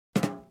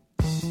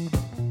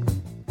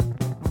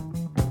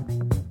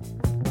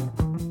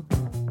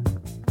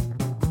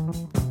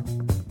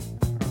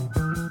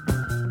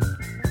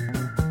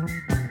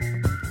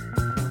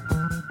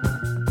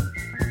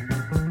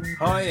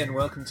Hi, and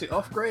welcome to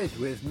Off Grid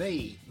with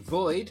me,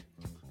 Void.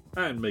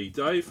 And me,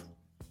 Dave.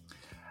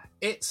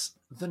 It's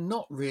the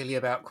Not Really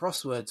About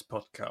Crosswords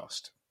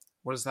podcast.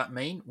 What does that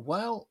mean?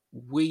 Well,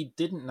 we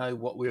didn't know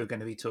what we were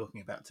going to be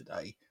talking about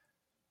today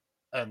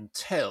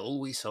until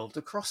we solved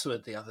a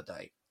crossword the other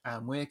day.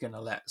 And we're going to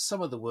let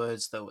some of the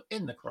words that were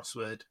in the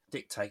crossword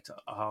dictate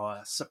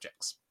our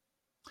subjects.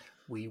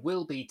 We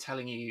will be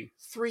telling you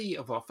 3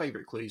 of our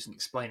favourite clues and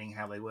explaining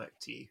how they work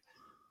to you.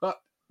 But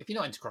if you're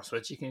not into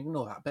crosswords, you can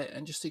ignore that bit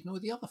and just ignore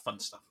the other fun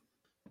stuff.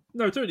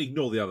 No, don't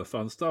ignore the other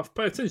fun stuff.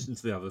 Pay attention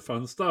to the other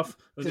fun stuff.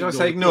 Did I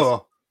say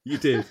ignore? You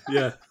did,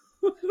 yeah.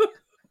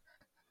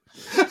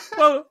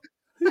 Well,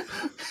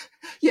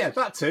 yeah,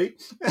 that too.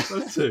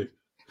 that too.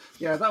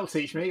 Yeah, that'll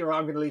teach me. All right,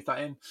 I'm going to leave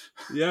that in.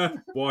 Yeah,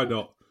 why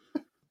not?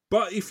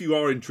 But if you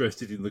are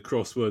interested in the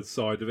crossword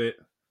side of it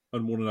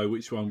and want to know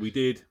which one we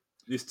did,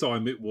 this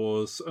time it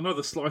was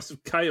Another Slice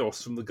of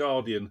Chaos from The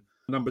Guardian,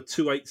 number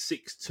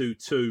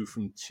 28622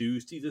 from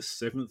Tuesday the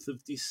 7th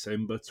of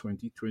December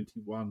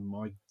 2021.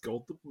 My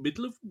God, the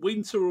middle of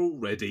winter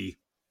already.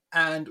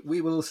 And we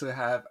will also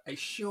have a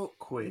short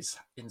quiz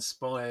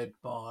inspired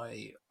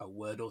by a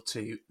word or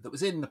two that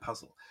was in the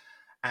puzzle.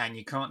 And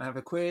you can't have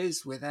a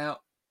quiz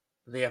without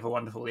the ever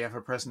wonderful, the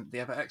ever present, the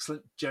ever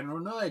excellent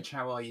General Knowledge.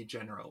 How are you,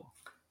 General?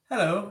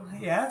 Hello.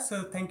 Yeah,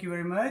 so thank you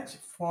very much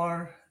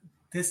for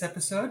this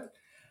episode.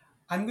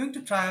 I'm going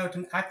to try out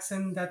an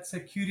accent that's a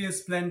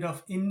curious blend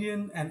of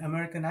Indian and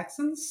American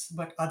accents.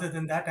 But other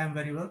than that, I'm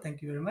very well.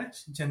 Thank you very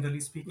much, generally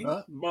speaking.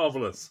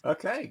 Marvellous.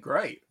 Okay,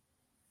 great.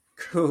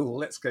 Cool.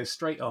 Let's go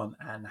straight on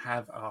and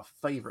have our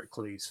favourite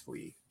clues for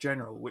you.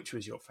 General, which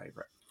was your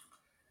favourite?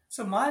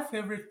 So my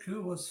favorite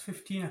clue was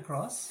 15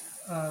 across,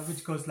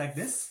 which goes like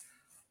this.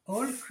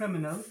 Old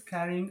criminal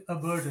carrying a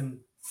burden.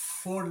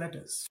 4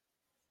 letters.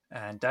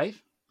 And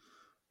Dave?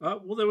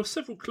 Well, there were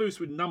several clues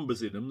with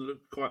numbers in them that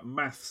looked quite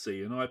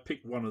mathsy, and I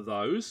picked one of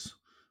those,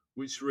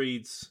 which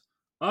reads,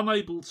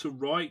 unable to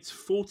write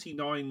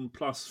 49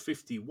 plus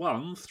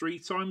 51 3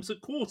 times a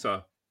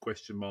quarter, ?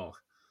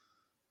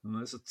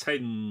 And that's a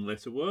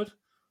 10-letter word.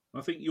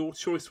 I think your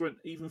choice went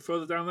even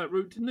further down that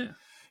route, didn't it?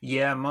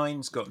 Yeah,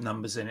 mine's got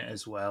numbers in it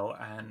as well.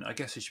 And I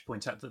guess I should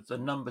point out that the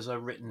numbers are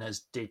written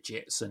as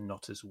digits and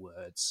not as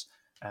words.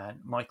 And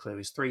my clue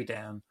is 3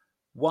 down.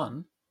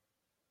 1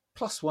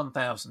 plus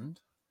 1,000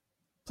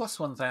 plus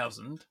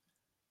 1,000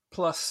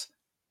 plus,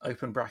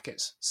 open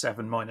brackets,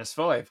 7 minus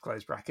 5,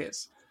 close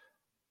brackets.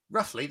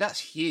 Roughly, that's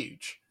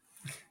huge.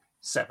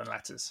 7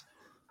 letters.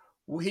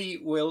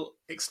 We will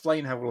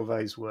explain how all of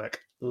those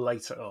work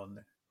later on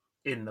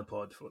in the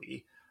pod for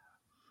you.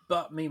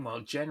 But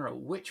meanwhile, General,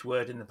 which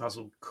word in the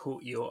puzzle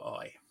caught your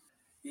eye?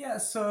 Yeah,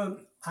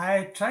 so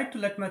I tried to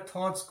let my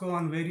thoughts go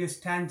on various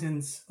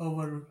tangents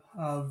over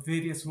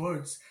various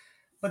words.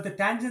 But the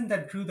tangent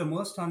that drew the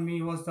most on me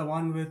was the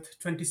one with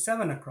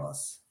 27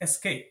 across,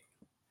 escape.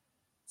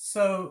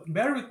 So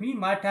bear with me,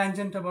 my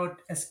tangent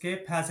about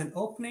escape has an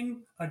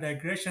opening, a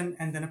digression,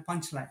 and then a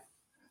punchline.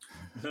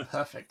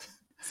 Perfect.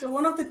 So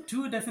one of the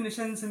 2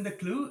 definitions in the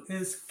clue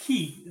is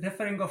key,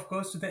 referring of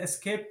course to the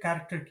escape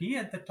character key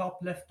at the top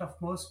left of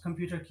most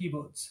computer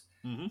keyboards.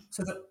 Mm-hmm.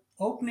 So the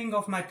opening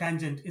of my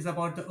tangent is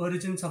about the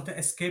origins of the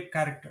escape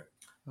character.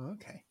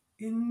 Okay.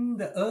 In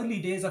the early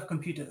days of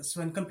computers,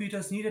 when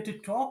computers needed to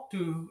talk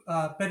to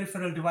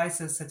peripheral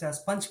devices such as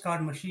punch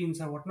card machines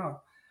or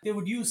whatnot, they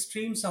would use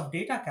streams of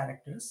data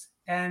characters,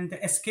 and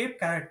the escape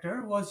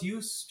character was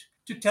used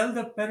to tell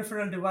the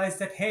peripheral device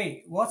that,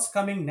 hey, what's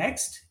coming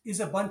next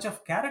is a bunch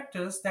of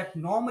characters that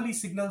normally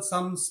signal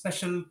some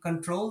special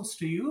controls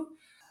to you.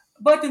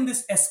 But in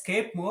this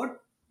escape mode,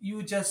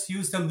 you just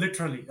use them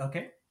literally,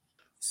 okay?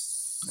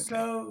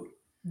 So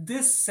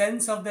this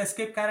sense of the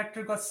escape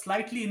character got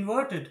slightly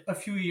inverted a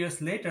few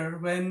years later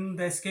when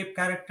the escape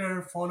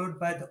character followed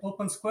by the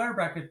open square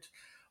bracket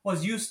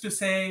was used to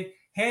say,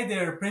 hey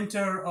there,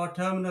 printer or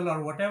terminal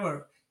or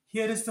whatever,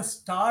 here is the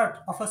start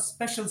of a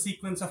special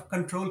sequence of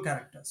control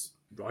characters.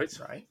 Right.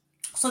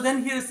 So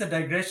then here's the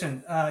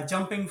digression,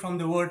 jumping from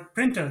the word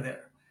printer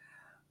there.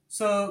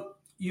 So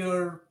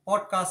your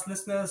podcast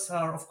listeners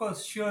are, of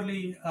course,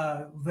 surely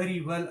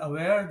very well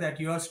aware that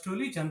yours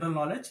truly, General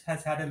Knowledge,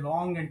 has had a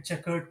long and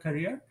checkered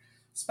career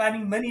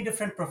spanning many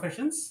different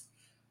professions.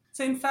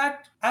 So in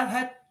fact, I've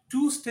had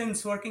 2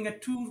 stints working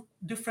at 2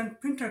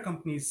 different printer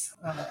companies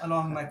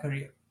along my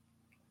career.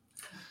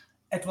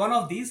 At one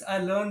of these, I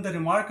learned the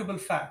remarkable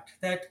fact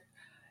that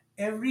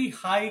every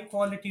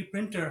high-quality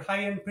printer,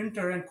 high-end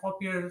printer and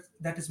copier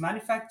that is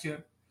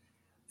manufactured,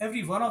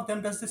 every one of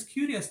them does this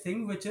curious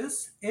thing, which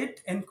is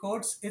it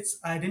encodes its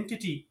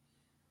identity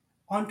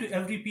onto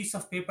every piece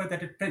of paper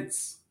that it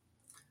prints.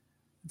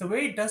 The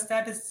way it does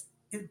that is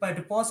by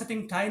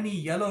depositing tiny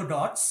yellow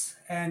dots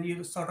and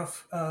you sort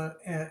of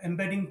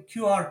embedding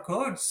QR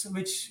codes,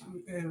 which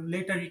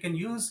later you can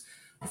use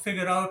to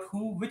figure out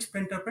which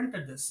printer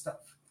printed this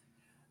stuff.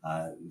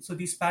 So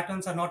these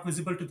patterns are not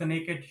visible to the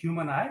naked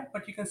human eye,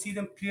 but you can see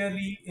them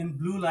clearly in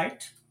blue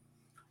light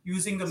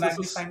using the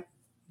magnifying.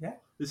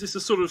 Is this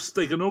a sort of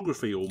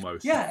steganography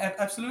almost? Yeah,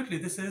 absolutely.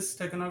 This is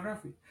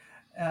steganography.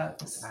 Uh,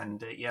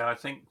 And yeah, I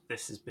think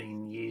this has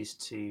been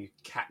used to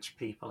catch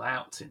people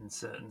out in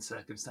certain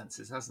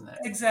circumstances, hasn't it?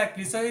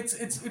 Exactly. So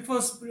it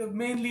was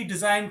mainly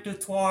designed to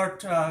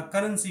thwart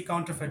currency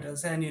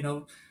counterfeiters, and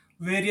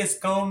various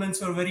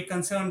governments were very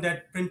concerned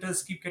that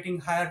printers keep getting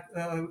higher,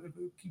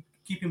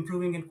 keep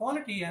improving in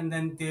quality, and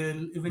then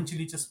they'll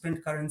eventually just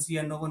print currency,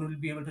 and no one will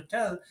be able to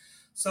tell.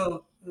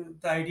 So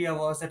the idea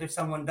was that if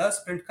someone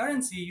does print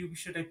currency, you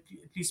should at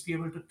least be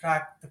able to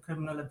track the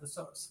criminal at the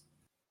source.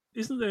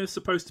 Isn't there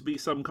supposed to be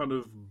some kind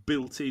of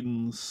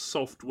built-in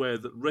software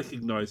that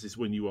recognises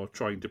when you are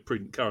trying to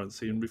print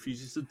currency and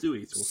refuses to do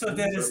it, or So something?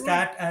 there Is that is right?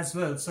 that as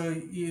well. So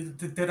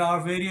there are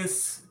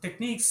various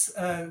techniques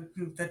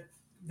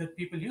that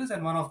people use,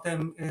 and one of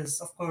them is,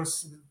 of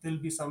course, there'll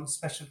be some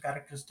special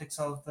characteristics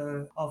of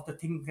the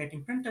thing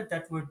getting printed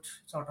that would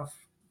sort of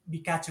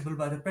be catchable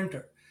by the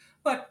printer.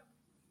 But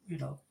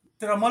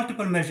there are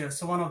multiple measures.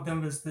 So one of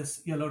them is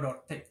this yellow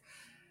dot thing.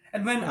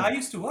 And when I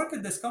used to work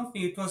at this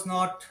company, it was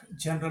not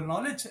general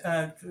knowledge,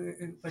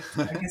 but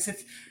I guess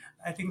it.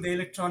 I think the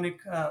electronic,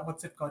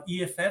 what's it called,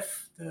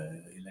 EFF,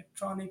 the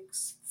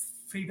Electronics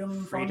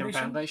Freedom Freedom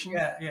Foundation. Foundation?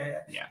 Yeah.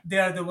 Yeah. They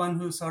are the one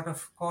who sort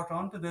of caught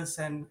on to this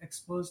and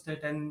exposed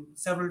it, and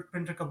several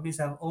printer companies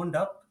have owned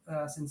up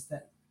since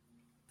then.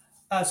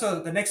 So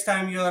the next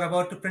time you are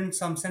about to print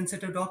some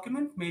sensitive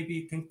document,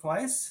 maybe think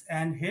twice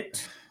and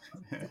hit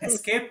the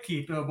escape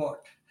key to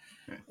abort.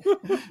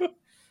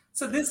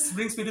 So this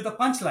brings me to the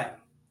punchline.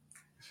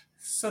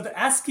 So the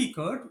ASCII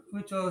code,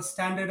 which was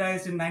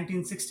standardized in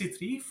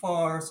 1963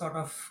 for sort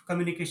of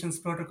communications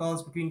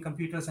protocols between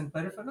computers and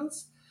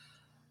peripherals.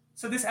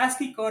 So this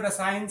ASCII code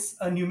assigns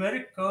a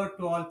numeric code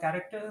to all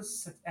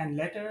characters and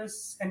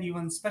letters and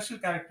even special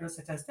characters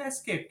such as the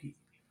escape key.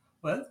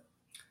 Well,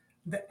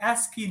 the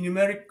ASCII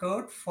numeric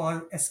code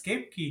for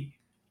escape key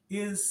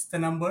is the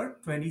number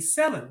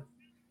 27.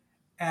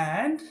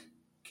 And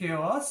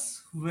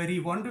Chaos very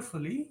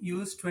wonderfully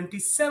used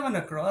 27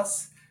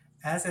 across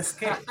as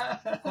escape.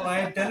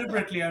 Quite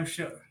deliberately, I'm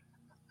sure.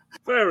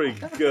 Very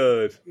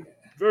good.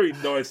 Very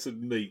nice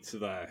and neat,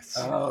 that.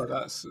 Oh,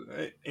 that's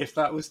if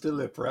that was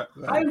deliberate,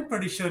 then I'm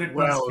pretty sure it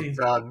must well be.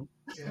 done.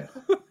 Yeah.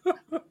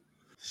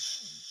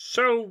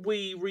 Shall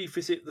we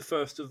revisit the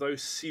first of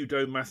those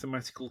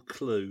pseudo-mathematical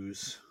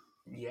clues?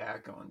 Yeah,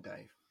 go on,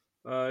 Dave.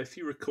 If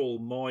you recall,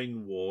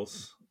 mine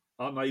was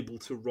unable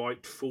to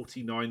write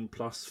 49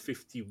 plus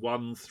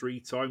 51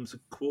 three times a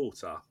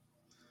quarter.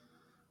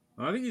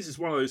 And I think this is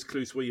one of those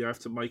clues where you have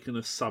to make an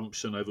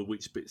assumption over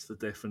which bit's the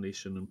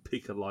definition and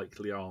pick a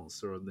likely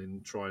answer and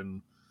then try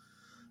and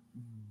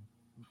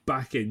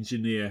back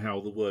engineer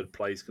how the word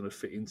play is going to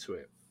fit into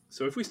it.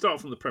 So if we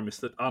start from the premise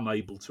that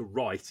unable to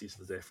write is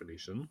the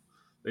definition,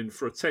 then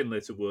for a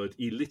 10-letter word,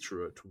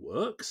 illiterate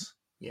works.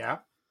 Yeah.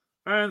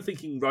 And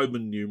thinking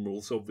Roman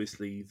numerals,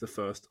 obviously the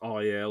first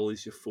IL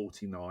is your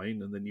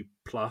 49, and then you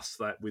plus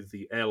that with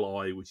the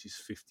LI, which is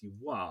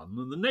 51.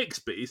 And the next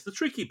bit is the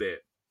tricky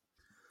bit.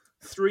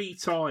 3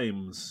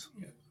 times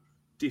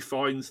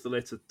defines the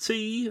letter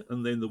T,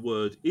 and then the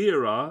word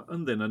era,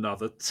 and then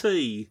another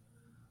T.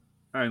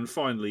 And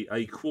finally,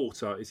 a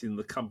quarter is in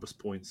the compass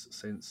points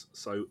sense,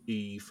 so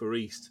E for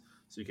east.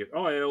 So you get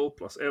IL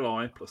plus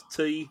LI plus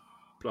T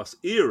plus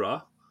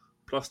era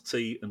plus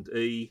T and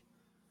E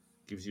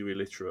gives you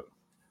illiterate.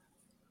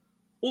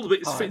 All the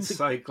bits fit I'm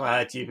together. so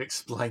glad you've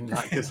explained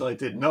that because I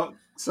did not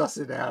suss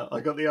it out.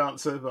 I got the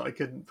answer, but I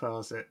couldn't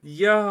pass it.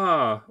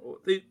 Yeah, all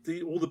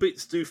the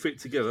bits do fit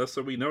together,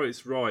 so we know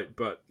it's right.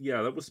 But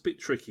yeah, that was a bit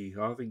tricky.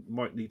 I think you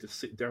might need to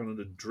sit down and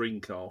a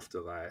drink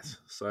after that.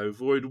 So,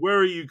 Void, where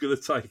are you going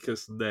to take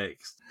us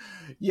next?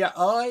 Yeah,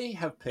 I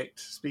have picked,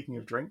 speaking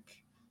of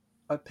drink,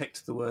 I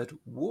picked the word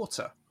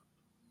water.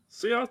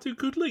 See, I do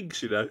good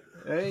links, you know.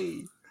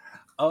 Hey,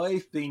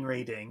 I've been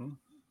reading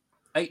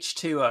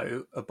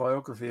H2O, A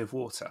Biography of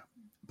Water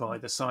by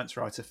the science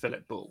writer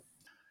Philip Ball.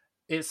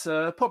 It's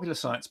a popular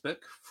science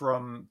book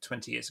from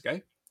 20 years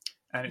ago,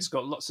 and it's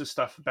got lots of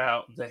stuff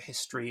about the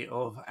history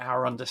of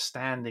our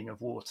understanding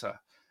of water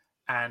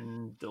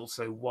and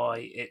also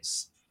why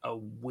it's a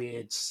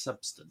weird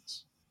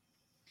substance.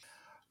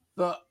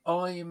 But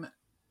I'm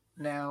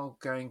now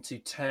going to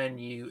turn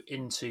you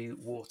into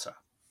water.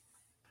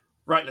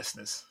 Right,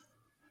 listeners?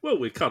 Well,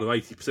 we're kind of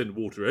 80%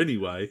 water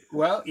anyway.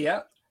 Well,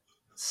 yeah.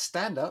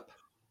 Stand up,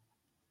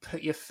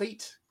 put your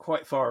feet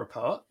quite far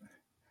apart,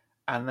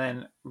 and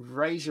then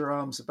raise your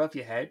arms above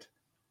your head,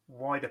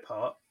 wide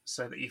apart,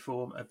 so that you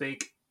form a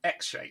big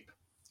X shape.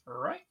 All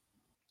right?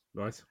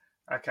 Right.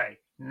 Okay,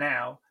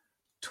 now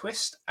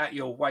twist at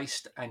your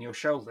waist and your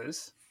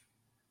shoulders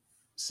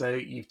so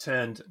you've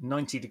turned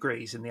 90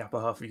 degrees in the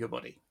upper half of your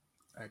body.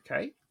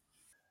 Okay?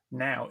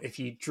 Now, if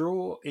you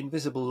draw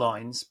invisible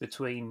lines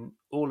between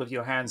all of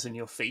your hands and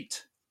your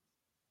feet,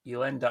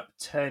 you'll end up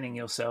turning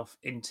yourself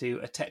into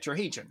a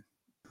tetrahedron.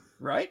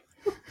 Right?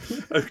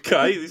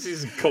 Okay, this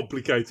is a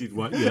complicated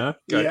one. Yeah.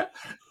 Okay. Yeah.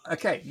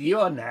 Okay, you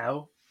are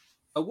now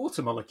a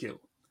water molecule.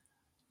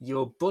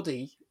 Your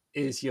body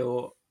is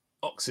your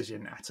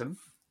oxygen atom.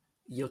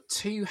 Your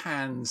two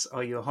hands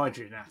are your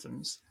hydrogen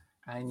atoms,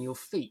 and your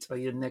feet are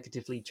your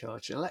negatively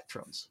charged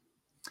electrons.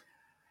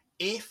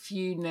 if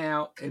you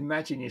now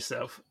imagine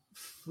yourself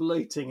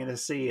floating in a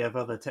sea of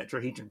other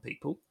tetrahedron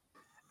people,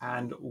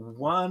 and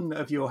one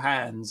of your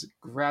hands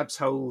grabs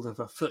hold of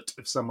a foot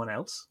of someone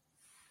else,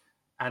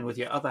 and with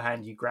your other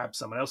hand you grab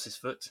someone else's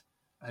foot,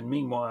 and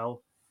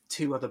meanwhile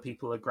 2 other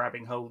people are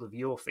grabbing hold of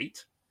your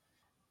feet,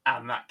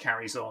 and that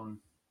carries on,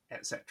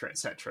 etc.,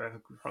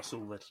 across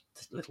all the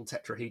little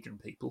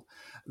tetrahedron people,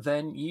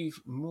 then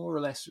you've more or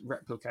less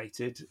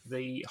replicated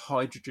the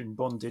hydrogen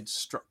bonded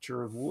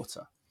structure of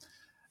water.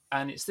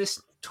 And it's this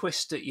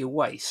twist at your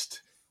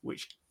waist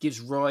which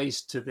gives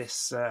rise to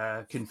this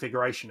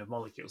configuration of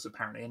molecules,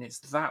 apparently, and it's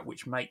that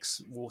which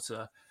makes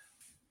water,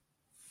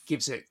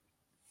 gives it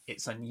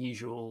its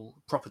unusual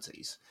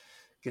properties,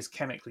 because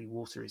chemically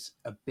water is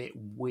a bit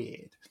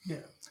weird. Yeah.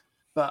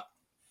 But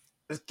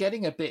it's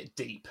getting a bit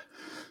deep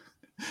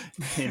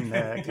in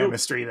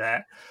chemistry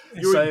there.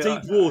 You're in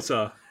deep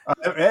water.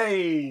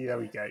 Hey, there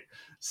we go.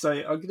 So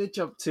I'm going to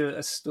jump to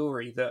a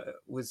story that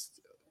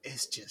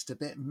is just a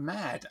bit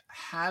mad.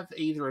 Have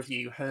either of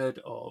you heard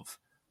of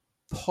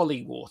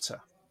polywater?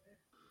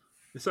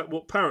 Is that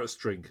what parrots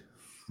drink?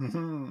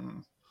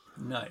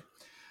 No.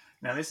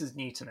 Now, this is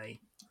new to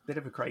me. Bit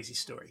of a crazy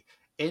story.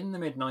 In the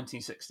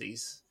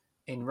mid-1960s,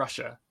 in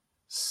Russia,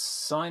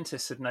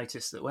 scientists had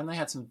noticed that when they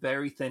had some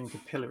very thin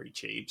capillary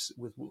tubes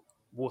with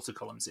water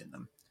columns in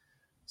them,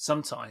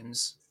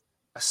 sometimes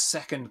a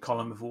second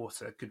column of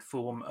water could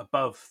form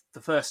above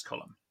the first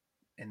column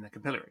in the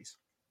capillaries.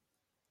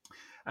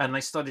 And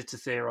they started to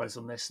theorize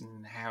on this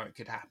and how it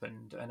could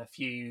happen. And a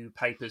few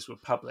papers were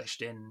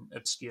published in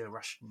obscure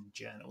Russian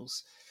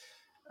journals,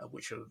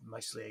 which were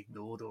mostly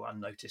ignored or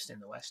unnoticed in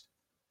the West.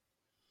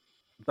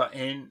 But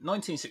in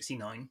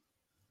 1969,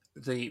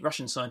 the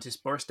Russian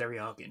scientist Boris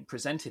Deryagin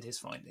presented his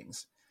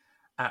findings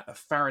at a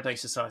Faraday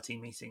Society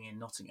meeting in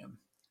Nottingham,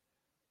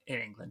 in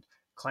England,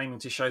 claiming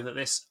to show that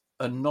this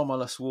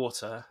anomalous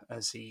water,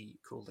 as he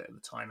called it at the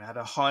time, had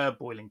a higher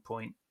boiling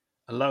point,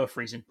 a lower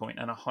freezing point,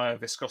 and a higher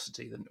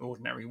viscosity than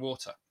ordinary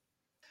water.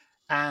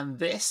 And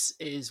this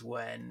is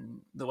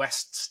when the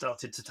West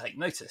started to take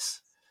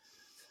notice,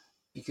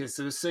 because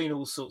there was soon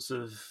all sorts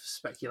of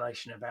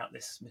speculation about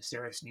this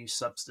mysterious new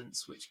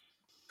substance, which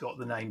got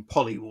the name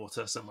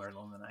polywater somewhere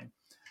along the name,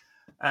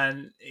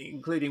 and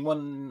including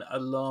one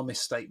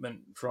alarmist statement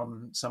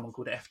from someone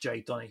called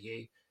F.J.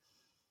 Donahue,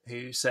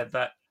 who said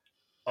that,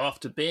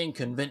 after being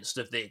convinced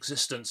of the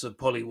existence of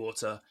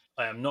polywater,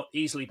 I am not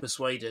easily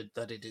persuaded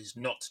that it is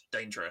not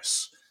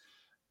dangerous.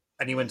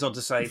 And he went on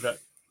to say that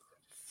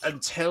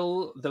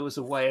until there was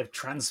a way of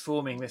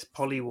transforming this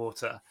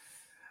polywater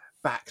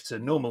back to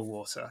normal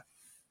water,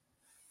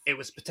 it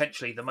was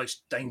potentially the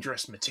most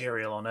dangerous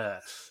material on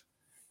Earth,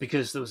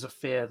 because there was a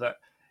fear that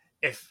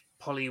if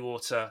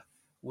polywater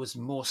was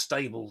more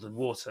stable than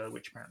water,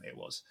 which apparently it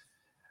was,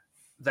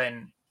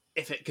 then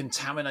if it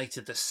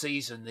contaminated the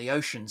seas and the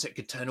oceans, it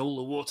could turn all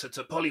the water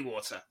to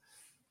polywater,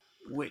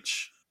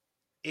 which,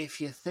 if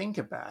you think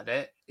about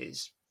it,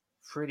 is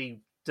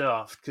pretty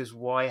daft, because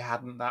why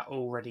hadn't that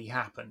already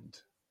happened,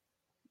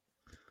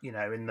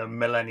 in the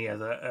millennia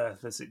that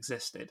Earth has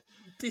existed?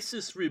 This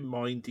is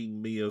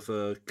reminding me of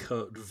a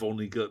Kurt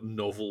Vonnegut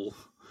novel.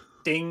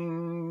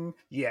 Ding!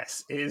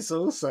 Yes, it is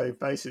also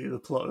basically the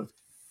plot of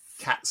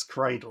Cat's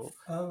Cradle.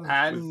 Oh.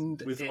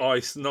 And with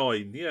Ice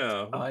Nine,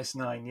 yeah. Ice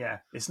Nine, yeah.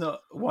 It's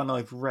not one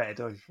I've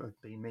read, I've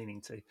been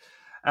meaning to.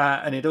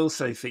 And it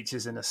also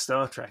features in a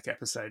Star Trek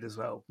episode as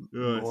well,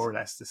 Right. more or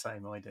less the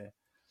same idea.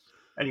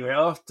 Anyway,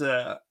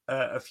 after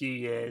a few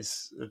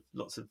years of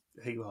lots of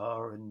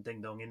hoo-ha and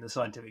ding-dong in the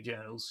scientific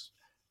journals,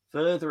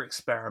 further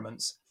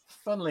experiments,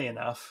 funnily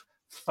enough,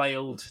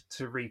 failed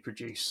to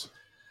replicate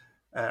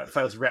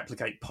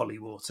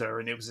polywater,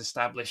 and it was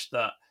established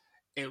that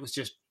it was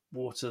just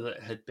water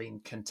that had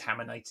been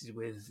contaminated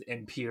with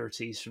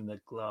impurities from the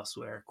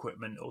glassware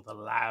equipment or the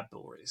lab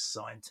or its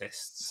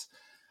scientists.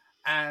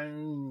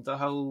 And the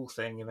whole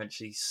thing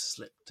eventually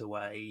slipped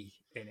away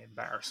in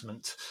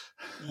embarrassment.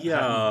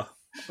 Yeah.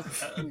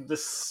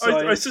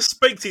 I I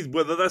suspected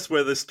whether that's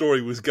where the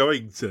story was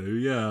going to,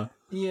 yeah.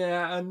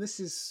 Yeah, and this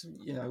is,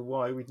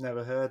 why we'd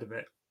never heard of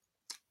it.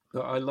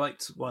 But I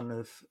liked one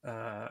of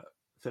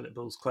Philip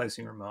Bull's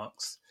closing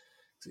remarks,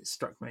 because it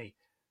struck me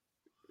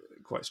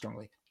quite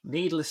strongly.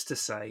 Needless to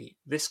say,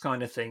 this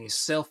kind of thing is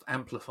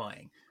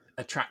self-amplifying,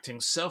 attracting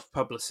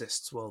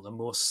self-publicists while the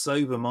more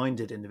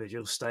sober-minded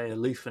individuals stay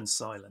aloof and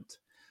silent.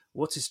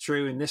 What is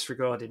true in this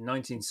regard in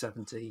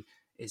 1970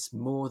 is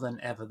more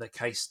than ever the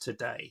case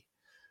today,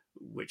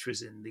 which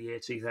was in the year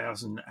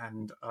 2000,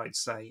 and I'd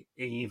say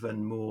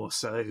even more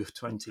so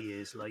 20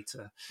 years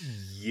later.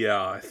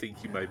 Yeah, I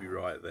think you may be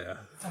right there.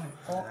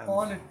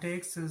 All it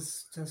takes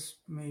is just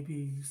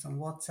maybe some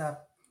WhatsApp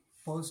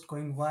post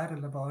going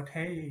viral about,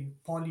 hey,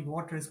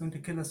 polywater is going to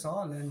kill us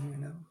all,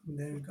 and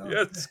there you go.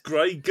 Yeah, it's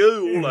grey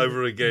goo all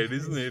over again,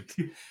 isn't it?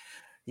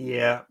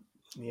 Yeah,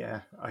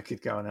 I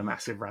could go on a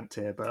massive rant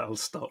here, but I'll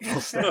stop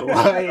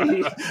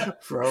away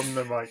from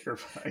the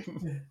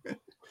microphone.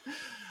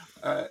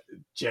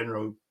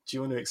 General, do you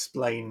want to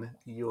explain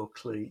your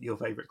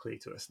favourite clue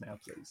to us now,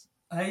 please?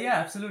 Yeah,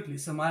 absolutely.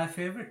 So my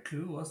favorite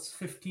clue was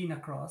 15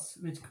 across,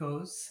 which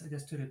goes,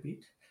 just to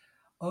repeat,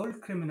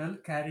 old criminal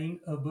carrying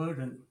a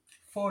burden,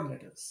 4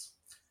 letters.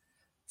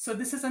 So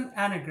this is an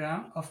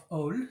anagram of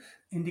old,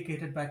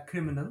 indicated by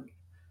criminal,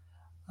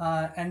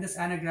 and this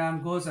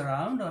anagram goes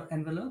around or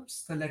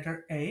envelopes the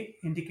letter A,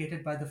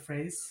 indicated by the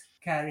phrase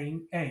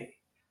carrying A.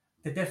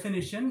 The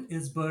definition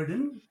is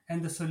burden,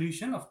 and the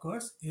solution, of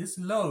course, is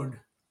load.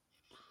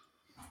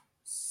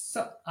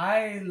 So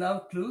I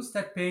love clues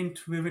that paint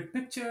vivid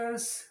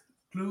pictures,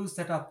 clues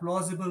that are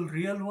plausible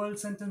real world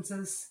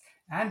sentences,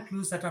 and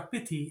clues that are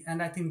pithy.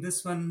 And I think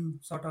this one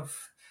sort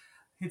of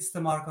hits the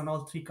mark on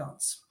all three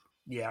counts.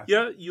 Yeah.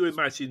 Yeah, you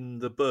imagine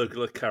the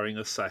burglar carrying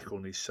a sack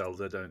on his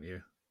shoulder, don't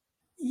you?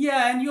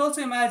 Yeah, and you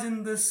also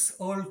imagine this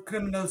old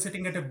criminal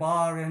sitting at a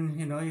bar and,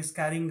 he's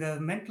carrying a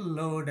mental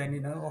load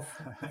and,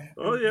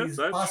 Oh, yeah, these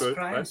that's past true.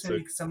 crimes, That's true.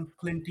 maybe some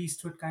Clint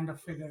Eastwood kind of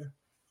figure.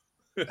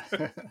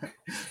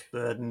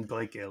 Burdened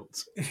by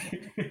guilt.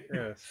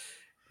 Yes.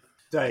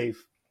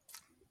 Dave,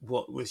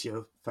 what was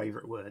your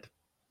favourite word?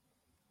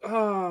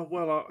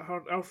 Well,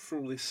 after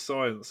all this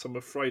science, I'm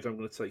afraid I'm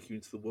going to take you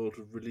into the world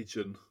of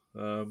religion.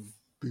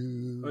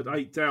 At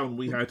 8 down,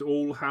 we had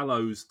All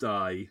Hallows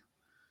Day,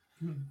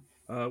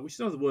 which is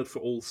another word for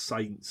All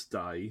Saints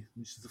Day,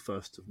 which is the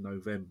 1st of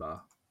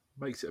November.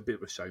 Makes it a bit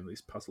of a shame that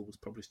this puzzle was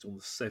published on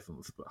the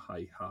 7th, but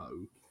hey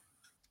ho.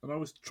 And I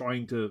was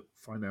trying to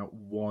find out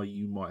why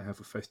you might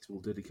have a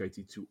festival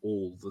dedicated to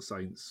all the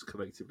saints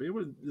collectively.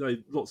 Well,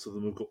 lots of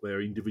them have got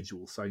their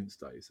individual saints'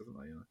 days, haven't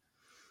they?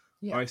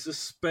 Yeah. I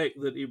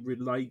suspect that it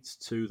relates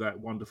to that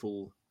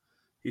wonderful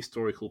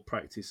historical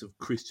practice of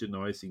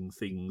Christianizing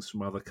things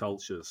from other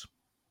cultures.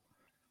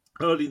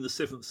 Early in the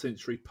 7th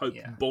century, Pope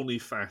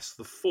Boniface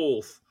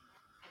IV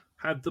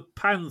had the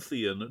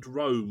Pantheon at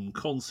Rome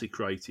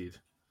consecrated.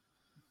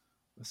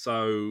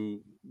 So,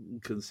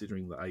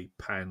 considering that a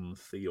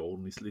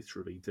pantheon is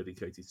literally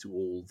dedicated to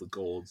all the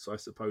gods, I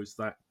suppose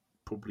that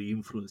probably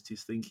influenced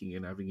his thinking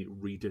in having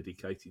it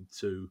rededicated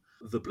to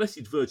the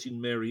Blessed Virgin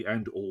Mary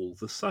and all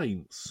the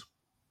saints.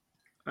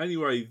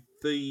 Anyway,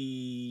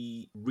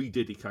 the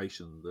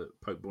rededication that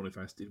Pope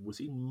Boniface did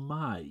was in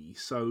May.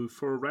 So,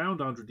 for around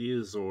 100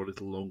 years or a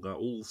little longer,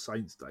 All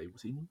Saints' Day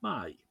was in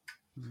May.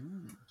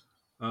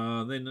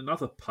 Then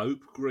another pope,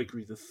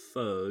 Gregory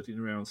III, in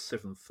around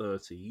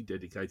 730,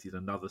 dedicated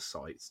another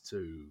site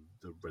to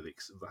the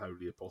relics of the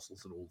Holy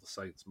Apostles and all the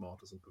saints,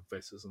 martyrs, and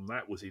confessors, and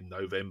that was in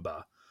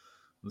November.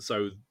 And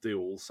so the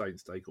All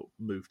Saints' Day got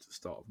moved to the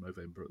start of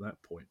November at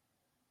that point.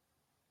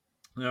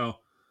 Now,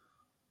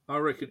 I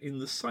reckon in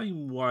the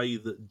same way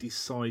that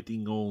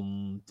deciding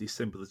on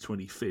December the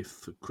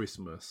 25th for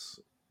Christmas,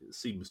 it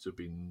seems to have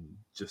been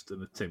just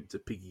an attempt to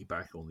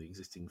piggyback on the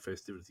existing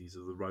festivities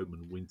of the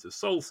Roman winter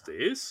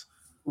solstice.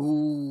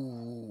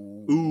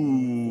 Ooh.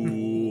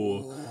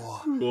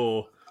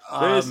 Oh,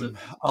 I'll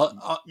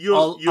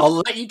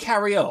let you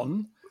carry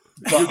on,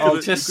 but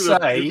I'll just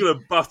say... You're going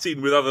to butt in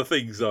with other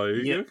things, are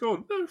you? Yeah. Go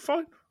on, no,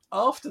 fine.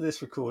 After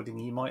this recording,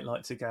 you might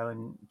like to go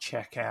and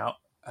check out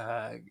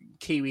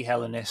Kiwi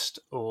Hellenist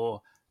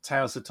or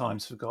Tales of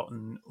Times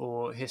Forgotten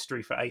or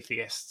History for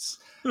Atheists.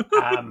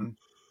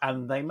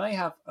 And they may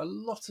have a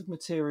lot of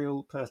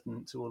material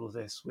pertinent to all of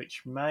this,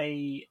 which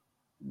may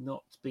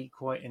not be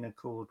quite in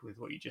accord with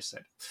what you just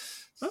said.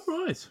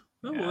 Oh, right.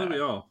 Oh, well, there we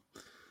are.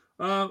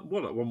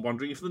 Well, I'm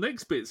wondering if the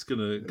next bit's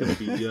going to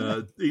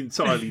be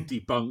entirely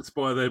debunked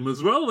by them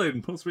as well,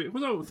 then, possibly.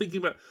 What I was thinking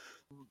about...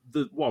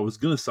 what I was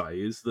going to say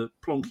is that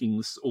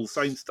plonking All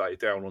Saints' Day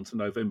down onto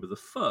November the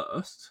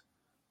 1st,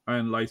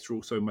 and later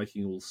also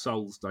making All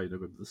Souls' Day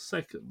November the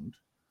 2nd,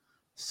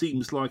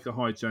 seems like a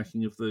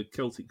hijacking of the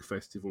Celtic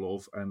festival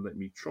of, and let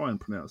me try and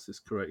pronounce this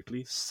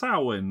correctly,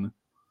 Samhain.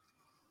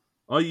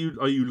 Are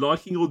you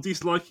liking or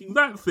disliking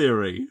that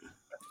theory?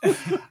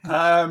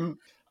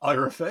 I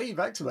refer you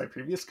back to my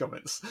previous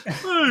comments.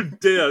 Oh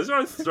dear,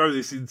 so I throw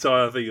this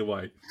entire thing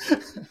away.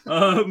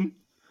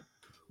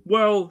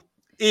 Well,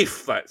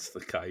 if that's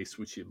the case,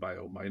 which it may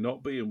or may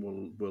not be, and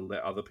we'll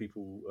let other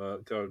people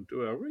go and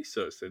do our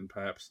research, then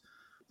perhaps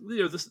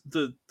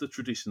the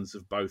traditions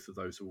of both of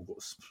those all got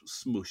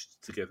smushed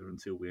together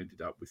until we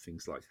ended up with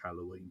things like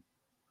Halloween.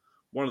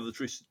 One of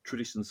the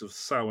traditions of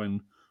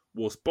Samhain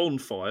was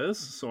bonfires,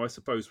 so I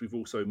suppose we've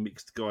also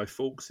mixed Guy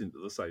Fawkes into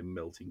the same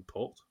melting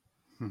pot.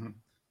 Did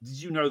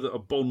you know that a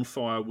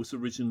bonfire was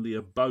originally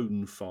a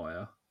bone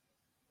fire?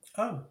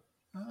 Oh.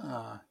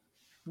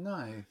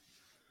 No.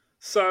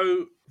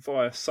 So,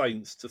 via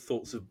saints to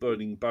thoughts of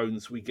burning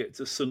bones, we get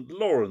to St.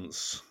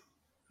 Lawrence,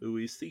 who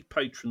is the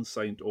patron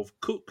saint of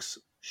cooks,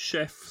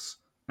 chefs,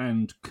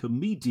 and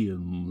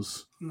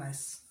comedians.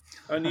 Nice.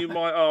 And you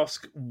might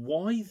ask,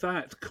 why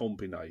that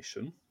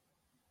combination?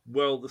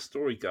 Well, the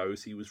story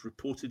goes he was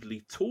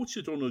reportedly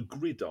tortured on a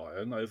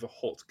gridiron over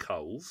hot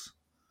coals.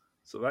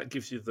 So that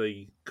gives you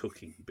the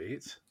cooking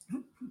bit.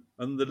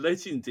 And the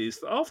legend is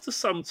that after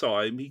some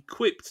time, he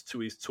quipped to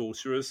his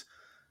torturers,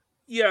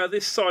 "Yeah,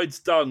 this side's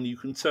done. You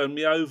can turn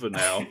me over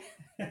now."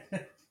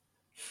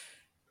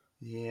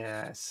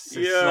 Yes,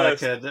 it's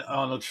Yes. like an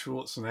Arnold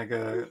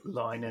Schwarzenegger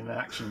line in an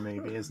action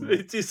movie, isn't it?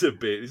 It is a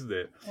bit, isn't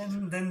it?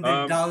 And then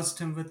they doused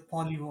him with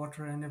poly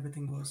water and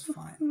everything was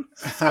fine.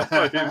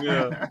 Fine,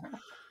 yeah.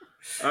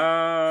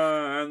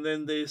 And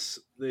then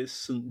there's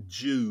St.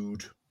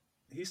 Jude.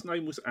 His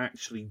name was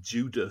actually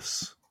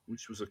Judas,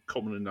 which was a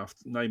common enough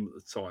name at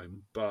the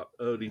time, but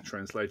early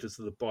translators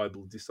of the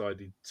Bible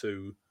decided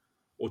to,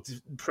 or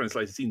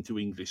translated into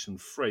English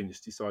and French,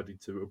 decided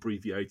to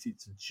abbreviate it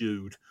to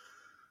Jude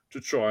to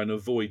try and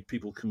avoid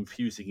people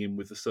confusing him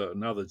with a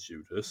certain other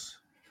Judas,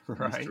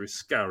 Right. Mr.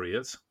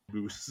 Iscariot,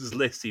 who was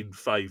less in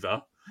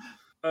favour.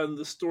 And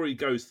the story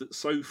goes that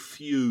so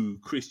few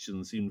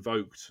Christians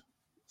invoked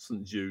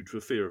St. Jude for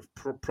fear of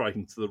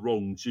praying to the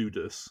wrong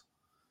Judas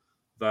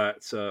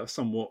that,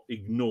 somewhat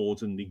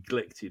ignored and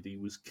neglected, he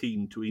was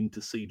keen to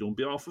intercede on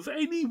behalf of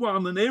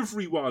anyone and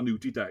everyone who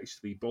did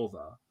actually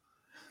bother.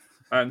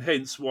 And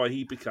hence why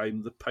he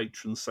became the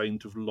patron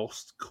saint of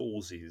lost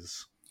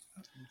causes,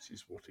 which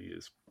is what he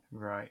is.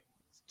 Right.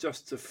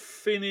 Just to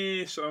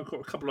finish, I've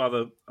got a couple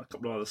of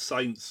other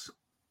saints.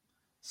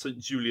 St.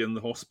 Julian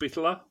the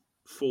Hospitaller,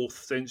 4th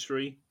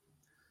century,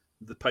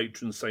 the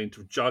patron saint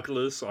of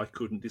jugglers. I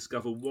couldn't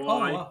discover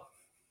why. Oh, wow.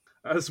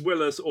 As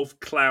well as of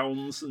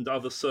clowns and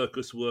other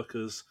circus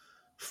workers,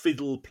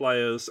 fiddle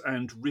players,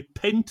 and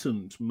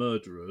repentant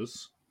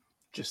murderers.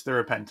 Just the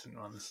repentant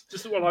ones.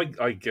 Just, well,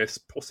 I guess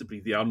possibly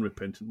the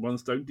unrepentant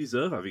ones don't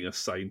deserve having a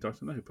saint. I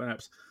don't know,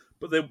 perhaps.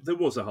 But there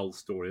was a whole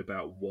story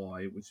about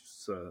why, which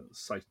was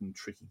Satan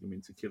tricking him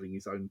into killing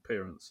his own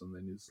parents, and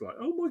then he's like,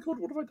 oh my God,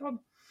 what have I done?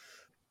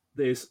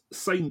 There's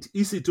Saint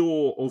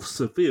Isidore of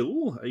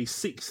Seville, a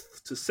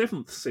 6th to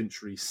 7th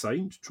century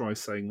saint. Try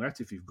saying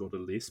that if you've got a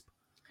lisp.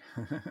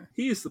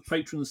 He is the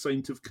patron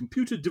saint of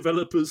computer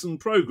developers and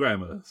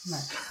programmers.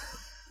 Nice.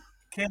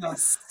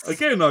 Chaos.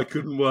 Again, I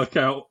couldn't work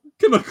out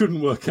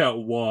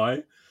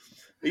why.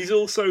 He's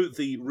also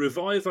the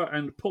reviver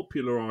and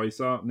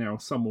popularizer. Now,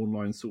 some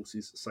online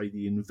sources say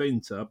the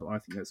inventor, but I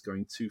think that's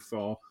going too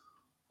far,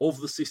 of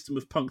the system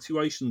of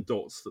punctuation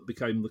dots that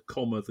became the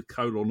comma, the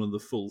colon, and the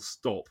full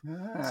stop.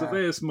 So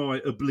there's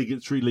my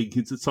obligatory link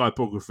into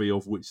typography,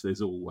 of which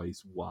there's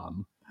always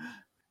one.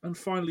 And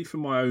finally, for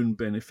my own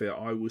benefit,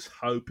 I was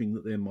hoping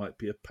that there might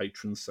be a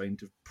patron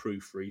saint of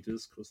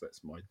proofreaders, because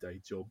that's my day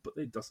job, but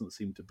there doesn't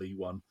seem to be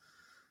one.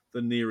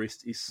 The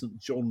nearest is St.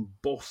 John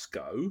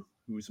Bosco,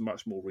 who is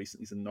much more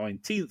recent. He's a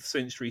 19th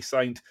century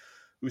saint,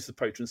 who is the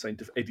patron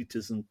saint of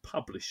editors and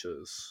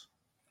publishers.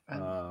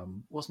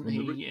 Wasn't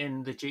he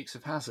in the Dukes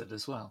of Hazzard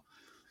as well?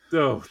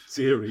 Oh,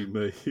 dearie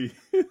me.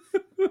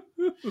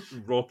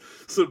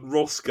 St.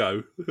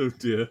 Roscoe. Oh,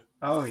 dear.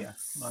 Oh, yeah.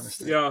 My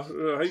mistake. Yeah,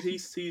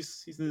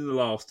 he's in the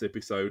last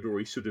episode, or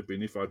he should have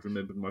been if I'd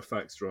remembered my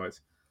facts right.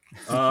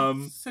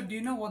 So do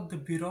you know what the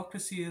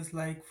bureaucracy is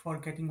like for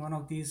getting one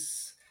of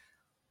these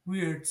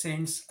weird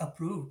saints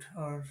approved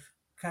or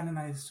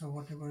canonized, or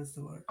whatever is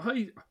the word?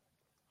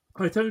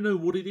 I don't know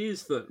what it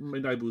is that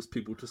enables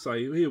people to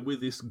say, here,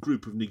 with this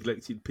group of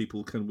neglected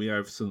people, can we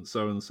have St.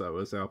 So-and-so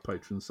as our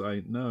patron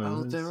saint? No.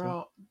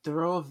 Oh,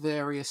 there are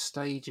various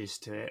stages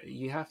to it.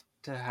 You have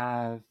to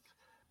have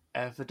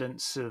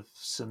evidence of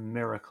some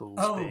miracles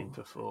being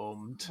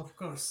performed. Of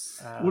course.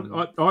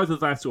 Either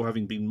that or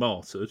having been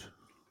martyred.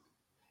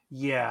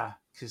 Yeah,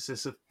 because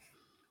there's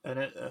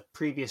a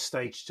previous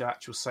stage to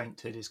actual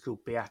sainthood is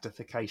called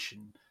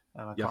beatification,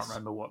 and I can't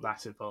remember what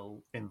that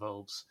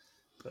involves.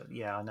 But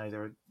yeah, I know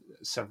there are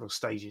several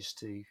stages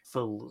to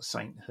full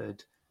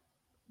sainthood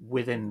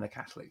within the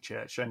Catholic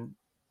Church. And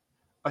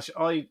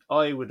I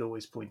would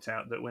always point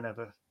out that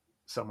whenever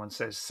someone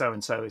says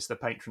so-and-so is the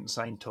patron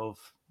saint of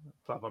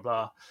blah, blah,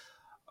 blah,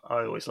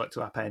 I always like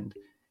to append,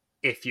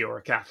 if you're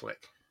a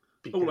Catholic.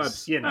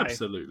 Because,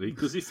 absolutely.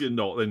 Because if you're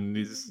not, then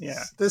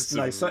there's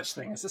no such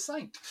thing as a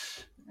saint.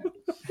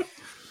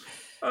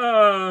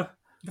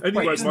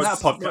 Anyway, that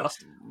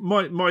podcast.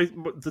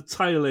 The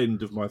tail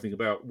end of my thing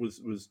about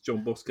was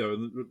John Bosco,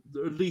 and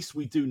at least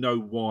we do know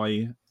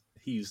why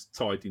he's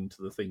tied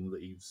into the thing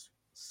that he's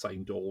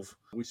saint of,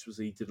 which was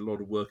he did a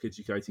lot of work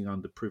educating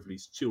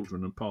underprivileged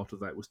children, and part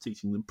of that was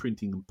teaching them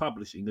printing and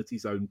publishing at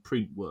his own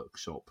print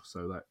workshop.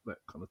 So that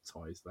kind of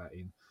ties that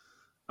in.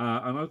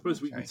 And I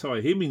suppose we can tie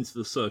him into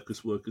the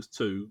circus workers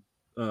too,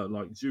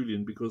 like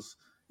Julian, because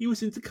he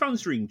was into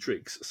conjuring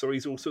tricks. So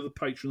he's also the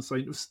patron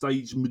saint of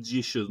stage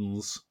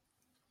magicians.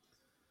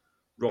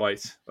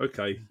 Right,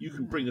 okay. You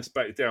can bring us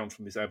back down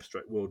from this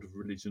abstract world of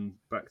religion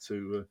back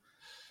to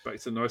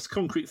nice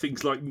concrete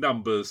things like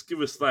numbers. Give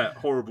us that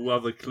horrible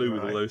other clue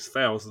with all those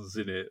thousands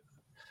in it.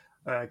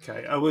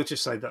 Okay, I will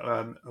just say that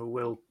I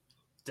will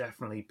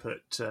definitely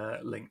put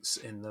links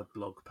in the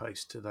blog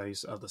post to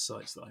those other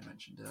sites that I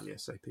mentioned earlier,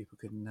 so people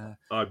can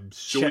I'm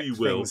sure check you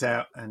will. things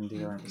out and do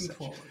your own research.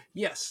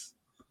 Yes,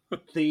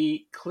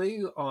 the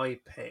clue I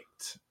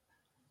picked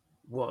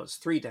was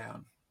 3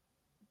 down.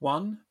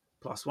 1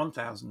 plus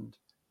 1,000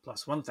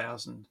 plus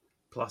 1,000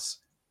 plus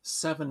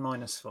 7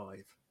 minus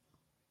 5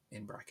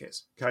 in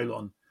brackets,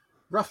 colon.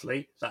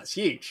 Roughly, that's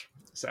huge.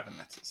 7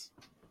 letters.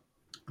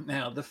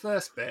 Now, the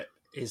first bit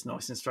is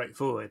nice and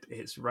straightforward.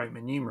 It's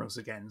Roman numerals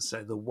again.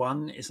 So the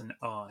 1 is an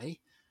I,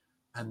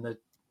 and the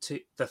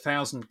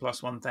 1,000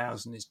 plus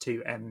 1,000 is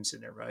 2 M's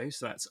in a row.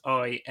 So that's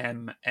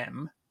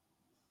IMM.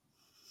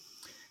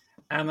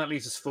 And that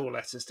leaves us 4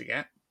 letters to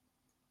get,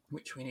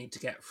 which we need to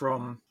get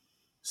from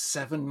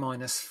 7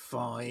 minus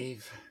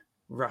 5,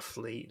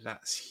 roughly.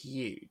 That's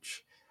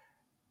huge.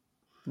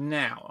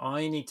 Now,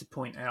 I need to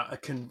point out a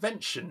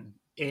convention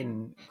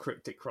in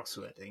cryptic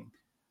crosswording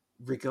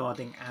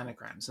regarding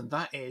anagrams, and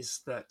that is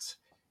that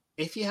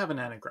if you have an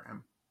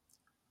anagram,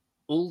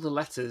 all the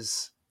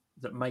letters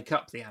that make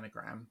up the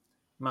anagram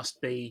must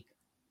be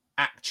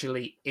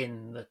actually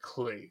in the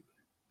clue.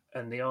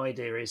 And the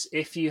idea is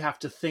if you have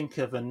to think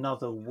of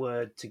another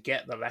word to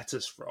get the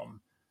letters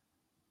from,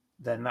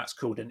 then that's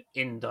called an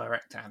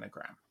indirect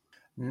anagram.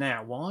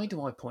 Now, why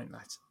do I point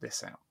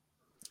this out?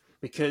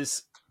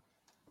 Because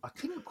I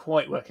couldn't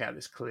quite work out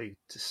this clue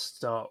to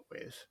start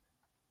with,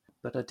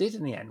 but I did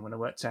in the end when I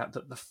worked out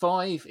that the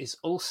 5 is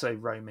also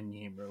Roman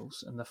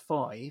numerals and the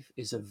 5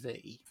 is a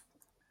V.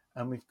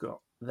 And we've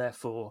got,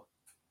 therefore,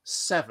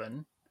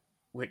 7,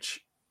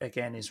 which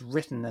again is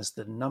written as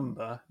the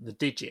number, the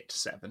digit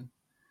 7,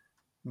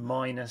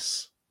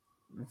 minus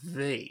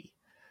V.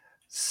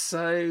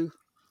 So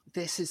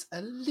this is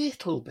a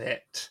little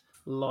bit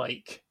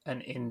like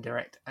an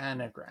indirect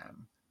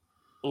anagram.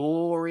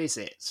 Or is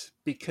it?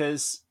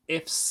 Because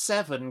if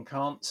 7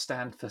 can't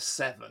stand for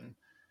 7,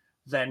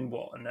 then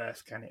what on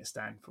earth can it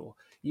stand for?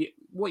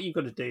 What you've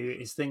got to do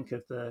is think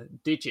of the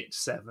digit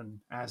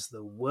 7 as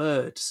the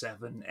word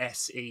 7,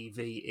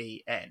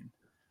 S-E-V-E-N,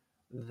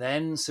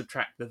 then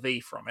subtract the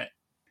V from it,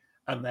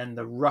 and then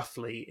the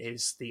roughly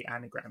is the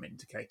anagram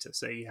indicator.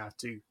 So you have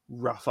to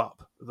rough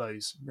up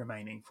those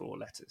remaining 4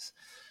 letters.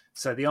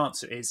 So the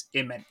answer is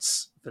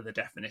immense for the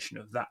definition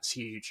of that's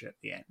huge at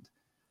the end.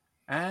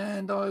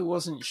 And I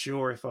wasn't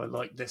sure if I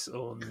liked this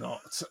or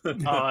not.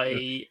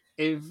 I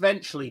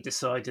eventually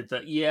decided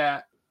that,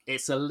 yeah,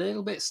 it's a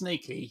little bit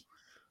sneaky,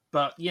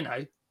 but,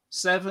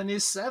 7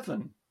 is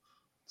 7.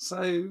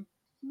 So,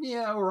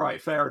 yeah, all right,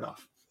 fair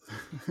enough.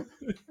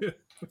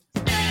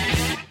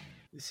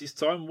 This is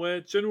time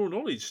where general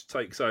knowledge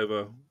takes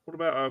over. What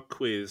about our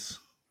quiz?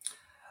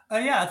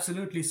 Yeah,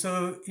 absolutely.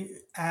 So,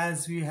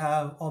 as we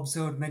have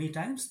observed many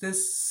times,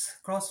 this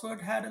crossword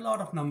had a lot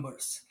of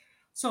numbers.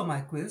 So,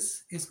 my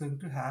quiz is going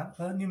to have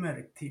a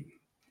numeric theme.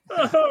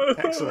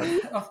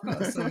 Excellent. Of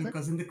course, so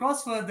because in the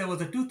crossword there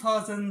was a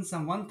 2,000,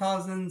 some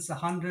 1,000,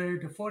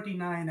 100,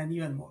 49, and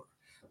even more.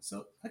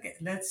 So, okay,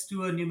 let's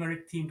do a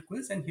numeric themed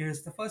quiz, and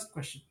here's the first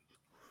question.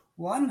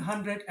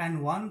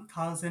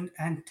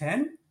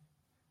 101,010?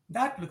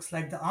 That looks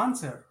like the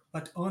answer,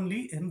 but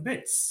only in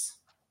bits.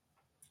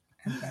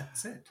 And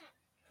that's it.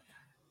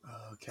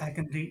 Okay.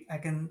 I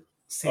can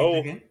say it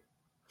again.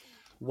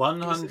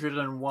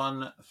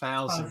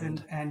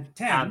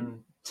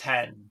 101,010.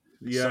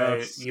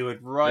 Yes. So you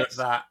would write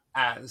that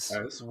as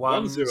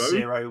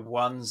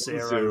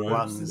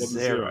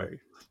 101010.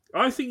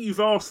 I think you've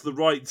asked the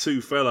right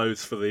two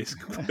fellows for this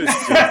question.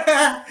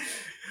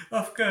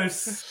 Of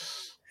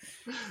course.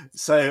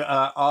 So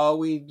are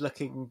we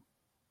looking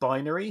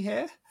binary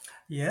here?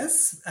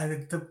 Yes,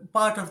 the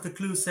part of the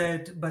clue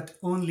said, but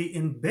only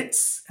in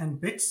bits,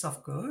 and bits,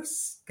 of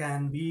course,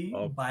 can be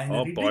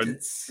binary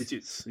digits.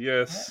 Digits,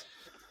 yes.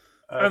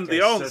 Okay, and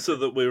the answer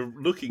that we're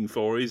looking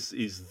for is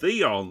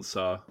the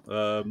answer,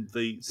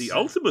 the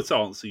ultimate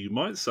answer, you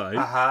might say.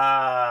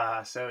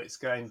 Aha! So it's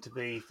going to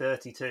be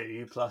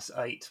 32 plus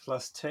 8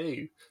 plus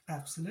 2.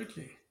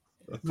 Absolutely.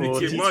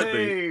 42. It might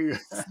be.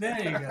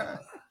 There you go.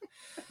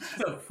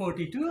 So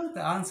 42,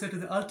 the answer to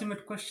the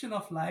ultimate question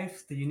of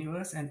life, the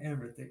universe, and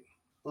everything.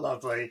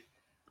 Lovely.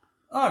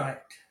 All right.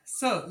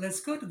 So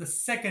let's go to the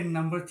second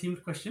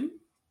number-themed question.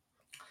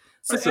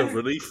 So That's a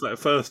relief, that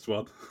first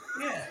one.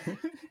 Yeah,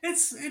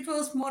 it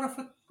was more of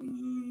a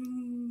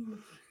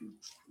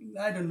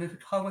I don't know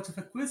how much of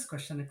a quiz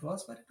question it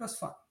was, but it was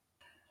fun.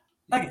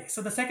 Okay,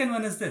 so the second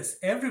one is this.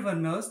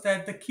 Everyone knows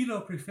that the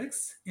kilo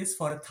prefix is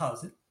for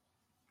 1,000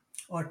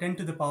 or 10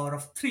 to the power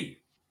of 3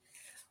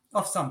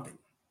 of something.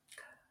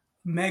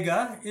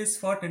 Mega is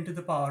for 10 to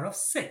the power of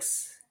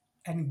 6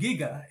 and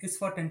giga is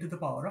for 10 to the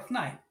power of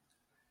 9.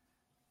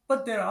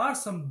 But there are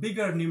some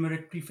bigger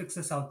numeric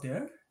prefixes out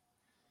there.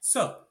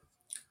 So,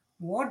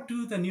 what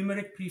do the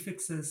numeric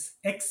prefixes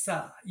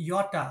exa,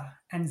 iota,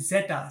 and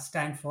zeta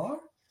stand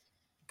for?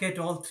 Get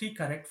all 3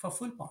 correct for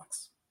full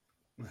marks.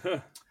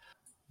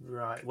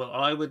 Right. Well,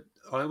 I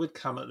would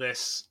come at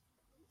this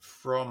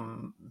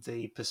from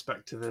the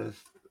perspective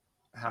of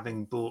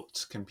having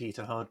bought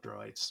computer hard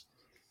drives.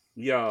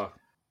 Yeah,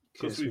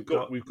 because we've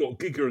got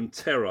giga and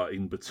tera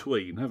in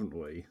between, haven't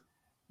we?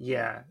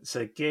 Yeah.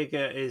 So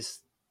giga is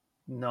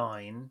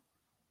 9.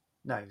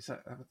 No, is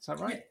that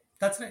right? Yeah,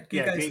 that's right.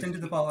 Giga is 10 to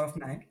the power of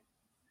 9.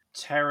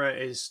 Tera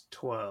is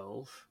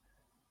 12.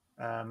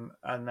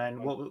 And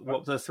then what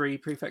were the 3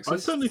 prefixes? I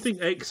certainly think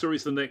exa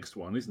is the next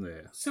one, isn't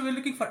it? So we're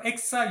looking for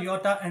exa,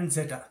 iota, and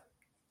zeta.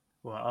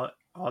 Well,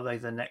 are they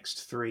the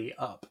next 3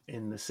 up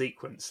in the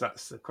sequence?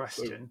 That's the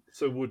question.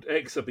 So would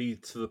Exa be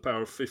to the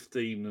power of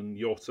 15 and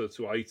Iota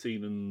to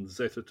 18 and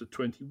Zeta to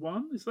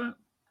 21? Is that?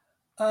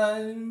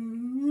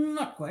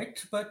 Not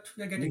quite, but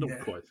we're getting Not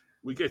there. quite.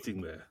 We're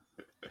getting there.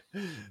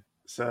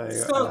 So,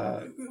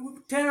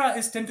 Terra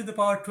is 10 to the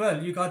power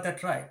 12. You got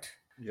that right.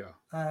 Yeah.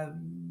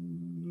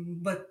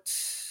 But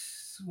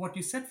what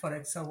you said for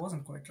Exa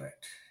wasn't quite right.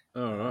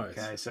 All right.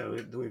 okay, so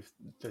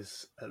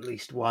there's at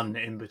least one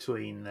in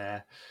between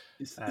there.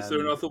 Is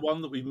there another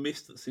one that we've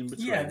missed that's in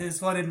between? Yeah,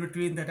 there's one in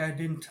between that I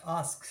didn't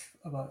ask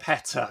about.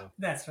 Peta.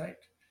 That's right.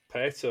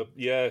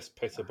 Yes,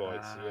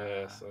 petabytes.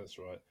 Yes, that's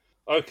right.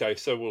 Okay,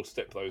 so we'll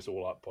step those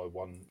all up by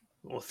 1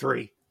 or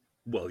 3.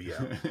 Well,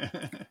 yeah.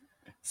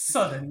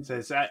 So then, So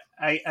it's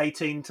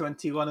 18,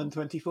 21, and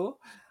 24.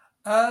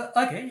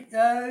 okay,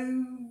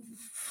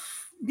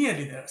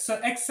 nearly there. So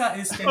Exa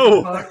is 10 to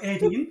the power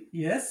 18.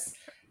 Yes.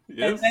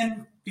 Yes. And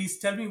then please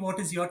tell me what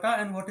is Iota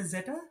and what is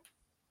Zeta?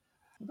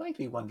 You might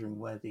be wondering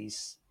where the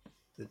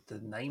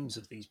names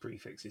of these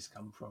prefixes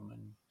come from,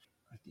 and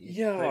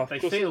Yeah, they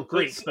 'cause feel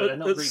Greek, but they're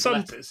not at Greek some-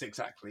 letters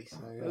exactly. So,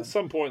 At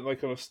some point, they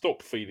kind of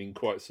stop feeling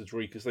quite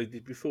Cedric as they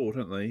did before,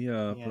 don't they?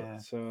 Yeah. Yeah.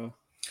 But,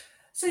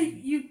 So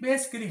you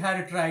basically had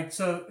it right.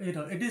 So,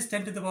 it is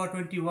 10 to the power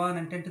 21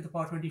 and 10 to the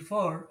power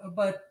 24.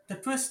 But the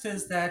twist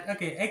is that,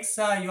 okay,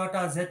 Exa,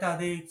 Iota, Zeta,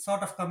 they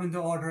sort of come in the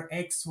order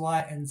X, Y,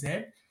 and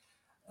Z.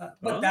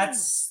 But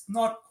that's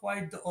not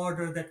quite the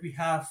order that we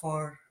have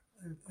for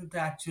the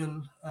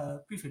actual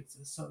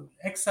prefixes. So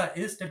Exa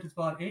is 10 to the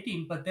power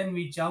 18, but then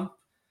we jump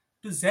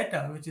to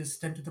Zeta, which is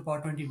 10 to the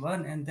power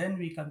 21, and then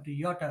we come to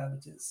Iota,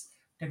 which is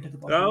 10 to the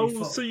power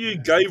 24. so you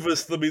gave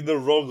us them in the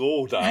wrong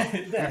order.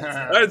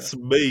 That's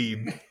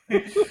mean.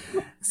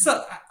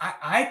 So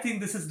I think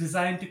this is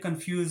designed to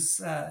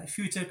confuse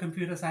future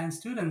computer science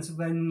students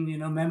when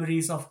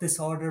memories of this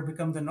order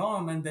become the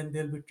norm, and then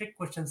there'll be trick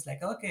questions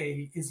like,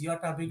 okay, is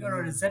Iota bigger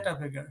or is Zeta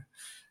bigger?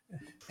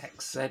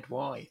 X, Z,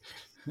 Y.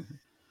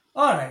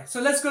 All right, so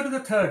let's go to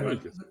the third Very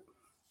one. good.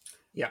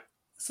 Yeah.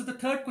 So the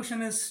third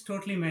question is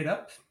totally made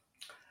up.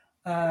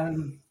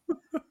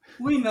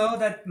 We know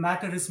that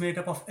matter is made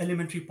up of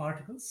elementary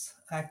particles.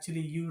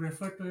 Actually, you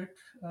referred to it.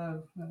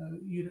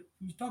 You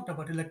talked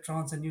about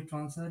electrons and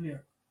neutrons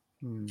earlier.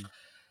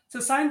 So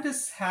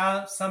scientists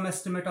have some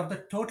estimate of the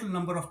total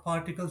number of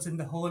particles in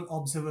the whole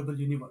observable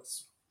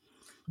universe.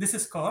 This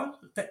is called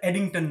the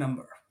Eddington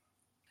number.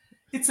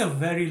 It's a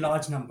very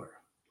large number.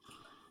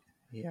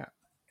 Yeah.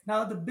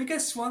 Now, the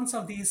biggest ones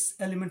of these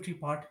elementary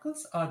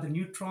particles are the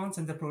neutrons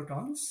and the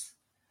protons.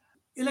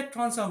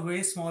 Electrons are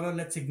way smaller.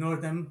 Let's ignore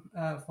them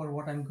for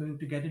what I'm going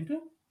to get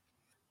into.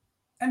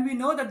 And we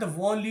know that the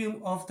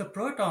volume of the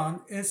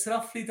proton is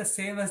roughly the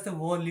same as the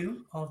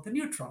volume of the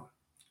neutron.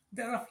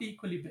 They're roughly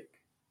equally big.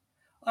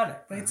 All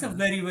right, but it's a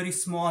very, very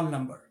small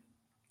number.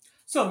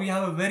 So we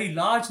have a very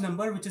large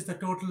number, which is the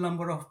total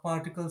number of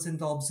particles in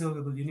the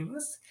observable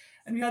universe.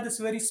 And we have this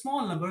very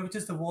small number, which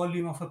is the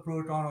volume of a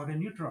proton or a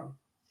neutron.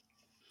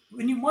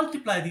 When you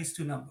multiply these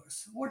two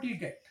numbers, what do you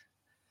get?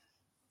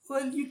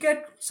 Well, you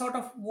get sort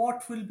of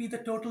what will be the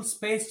total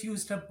space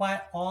used up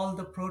by all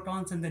the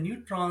protons and the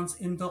neutrons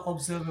in the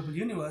observable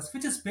universe,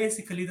 which is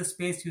basically the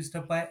space used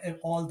up by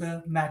all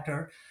the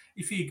matter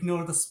if you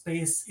ignore the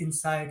space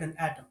inside an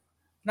atom.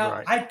 Now,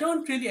 Right. I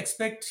don't really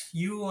expect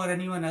you or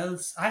anyone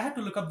else, I had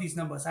to look up these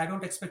numbers. I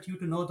don't expect you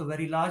to know the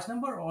very large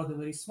number or the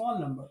very small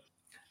number.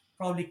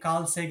 Probably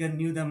Carl Sagan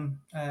knew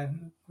them,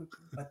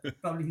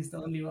 but probably he's the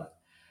only one.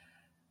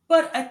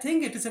 But I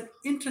think it is an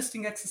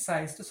interesting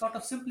exercise to sort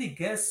of simply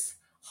guess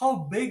how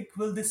big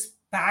will this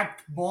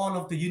packed ball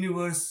of the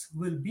universe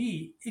will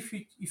be if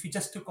you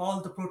just took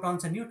all the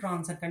protons and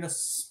neutrons and kind of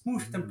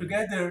smooshed them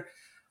together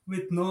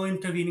with no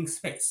intervening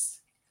space.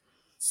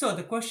 So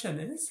the question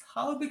is,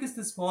 how big is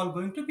this ball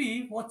going to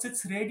be? What's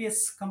its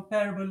radius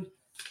comparable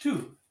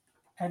to?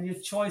 And your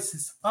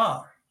choices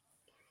are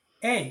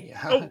A,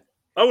 Yeah.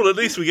 Oh, well, at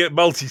least we get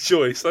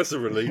multi-choice. That's a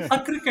relief.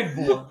 a cricket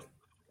ball.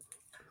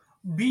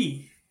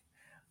 B,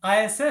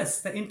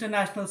 ISS, the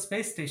International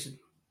Space Station.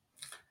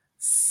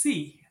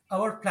 C,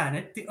 our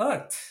planet, the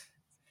Earth.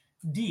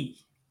 D,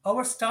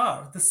 our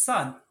star, the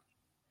Sun.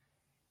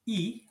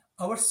 E,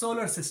 our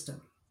solar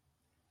system.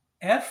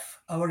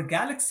 F, our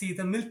galaxy,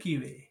 the Milky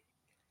Way.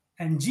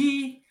 And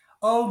G,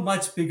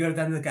 much bigger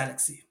than the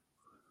galaxy.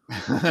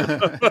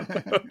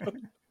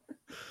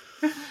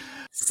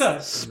 So,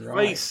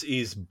 Space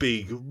is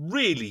big,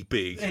 really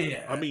big.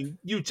 Yeah. I mean,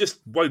 you just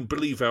won't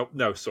believe how.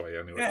 No, sorry.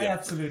 Anyway, yeah,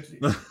 absolutely.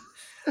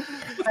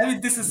 I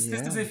mean, this is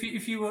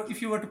if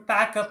you were to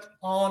pack up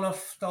all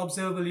of the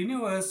observable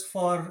universe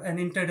for an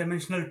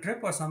interdimensional trip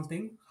or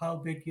something, how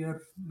big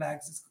your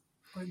bags is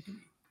going to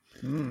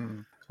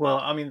be. Well,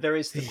 I mean, there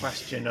is the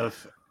question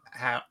of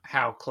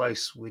how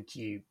close would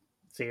you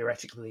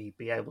theoretically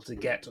be able to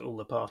get all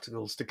the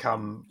particles to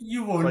come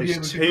You won't be close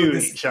able to to do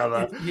this. each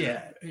other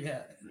Yeah.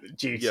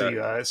 due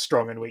to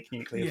strong and weak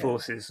nuclear Yeah.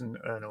 forces and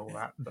all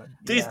that. But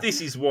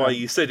This is why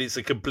you said it's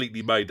a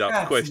completely made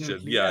up question.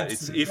 Absolutely, Yeah,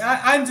 absolutely. it's if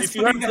I'm just if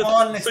you putting have them the-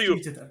 all next so to you're-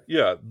 each other.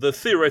 Yeah, the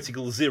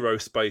theoretical zero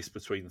space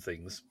between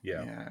things.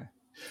 Yeah. Yeah.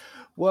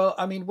 Well,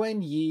 I mean,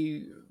 when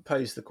you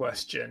posed the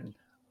question,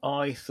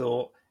 I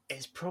thought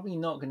it's probably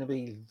not going to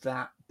be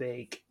that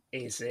big,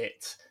 is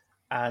it?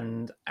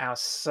 And our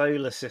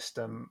solar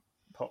system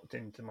popped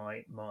into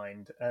my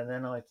mind. And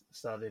then I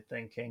started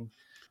thinking,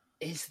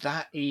 is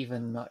that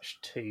even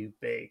much too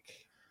big?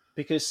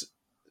 Because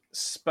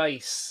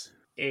space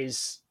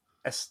is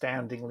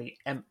astoundingly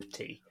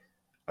empty.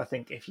 I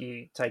think if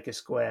you take a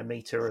square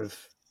meter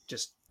of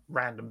just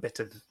random bit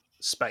of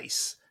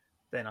space,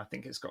 then I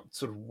think it's got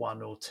sort of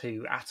one or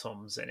two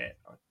atoms in it,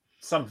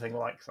 something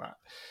like that.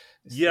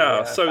 It's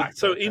Yeah, the, so fact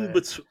so that,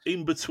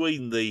 in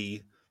between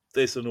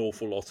there's an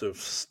awful lot of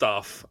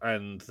stuff,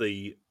 and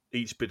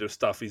each bit of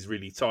stuff is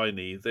really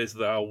tiny. There's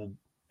the whole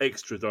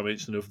extra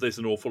dimension of there's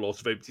an awful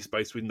lot of empty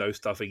space with no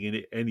stuffing in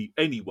it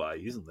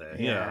anyway, isn't there?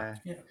 Yeah.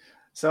 yeah.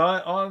 So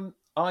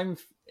I'm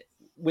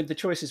with the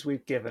choices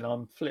we've given,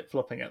 I'm flip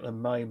flopping at the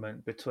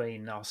moment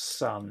between our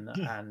sun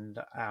and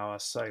our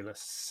solar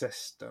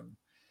system.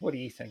 What are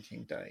you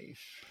thinking, Dave?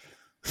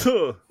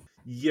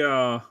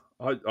 Yeah,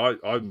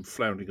 I'm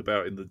floundering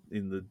about in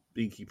the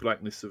inky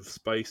blackness of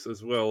space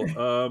as well.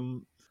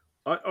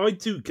 I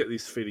do get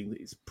this feeling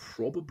that it's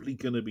probably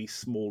going to be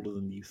smaller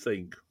than you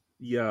think.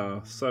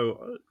 Yeah,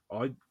 so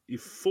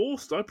if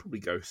forced, I'd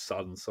probably go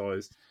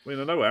sun-sized. I mean,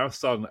 I know our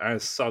sun,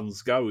 as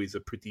suns go, is a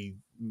pretty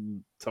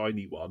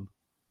tiny one.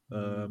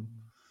 All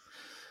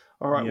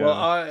right. Yeah.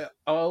 Well,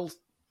 I'll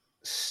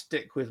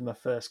stick with my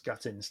first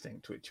gut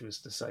instinct, which was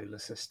the solar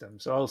system.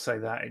 So I'll say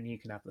that, and you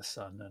can have the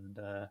sun, and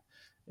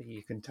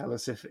you can tell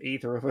us if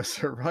either of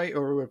us are right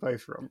or we're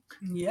both wrong.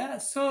 Yeah.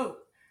 So,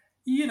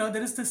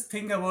 there is this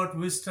thing about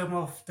wisdom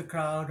of the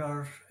crowd,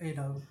 or,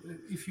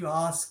 if you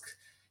ask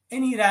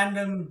any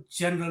random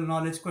general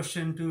knowledge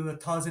question to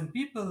 1,000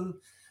 people,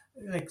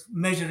 like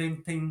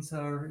measuring things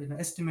or,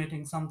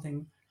 estimating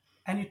something,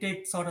 and you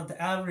take sort of the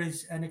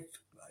average, and it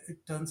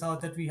turns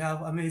out that we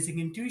have amazing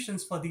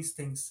intuitions for these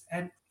things.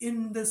 And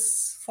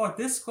for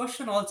this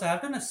question also,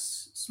 I've done a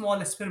small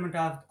experiment.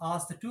 I've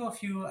asked the two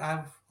of you,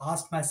 I've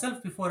asked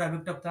myself before I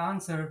looked up the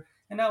answer,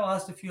 and I've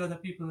asked a few other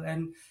people.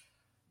 And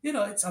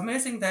it's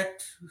amazing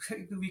that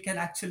we can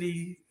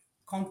actually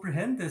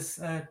comprehend this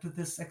to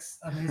this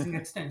amazing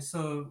extent.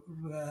 So,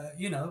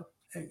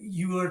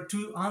 your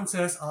two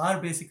answers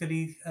are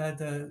basically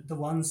the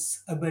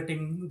ones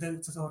abetting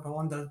the sort of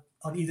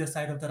on either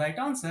side of the right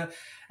answer.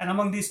 And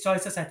among these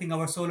choices, I think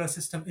our solar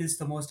system is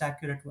the most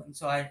accurate one.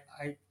 So I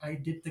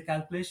did the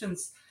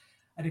calculations,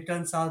 and it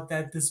turns out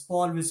that this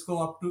ball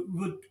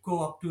would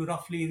go up to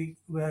roughly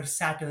where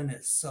Saturn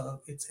is.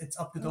 So it's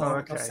up to the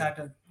orbit of okay.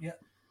 Saturn. Yeah.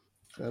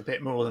 So a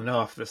bit more than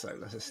half the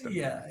solar system.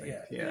 Yeah, I think.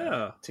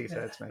 Yeah.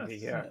 2/3 maybe.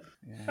 Yeah.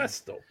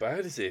 That's not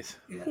bad, is it?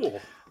 Yeah.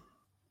 Oh.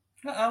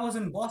 I was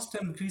in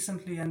Boston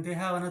recently, and they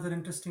have another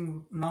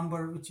interesting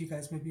number which you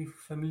guys may be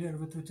familiar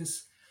with, which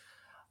is,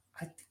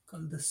 I think,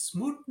 called the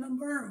Smoot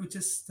number, which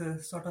is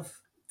the sort of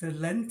the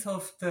length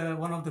of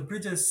one of the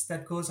bridges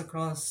that goes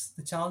across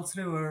the Charles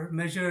River,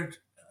 measured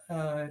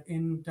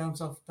in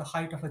terms of the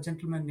height of a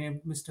gentleman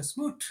named Mr.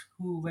 Smoot,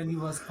 who, when he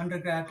was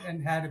undergrad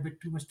and had a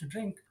bit too much to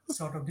drink,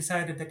 sort of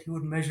decided that he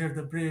would measure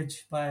the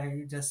bridge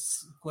by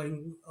just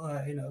going,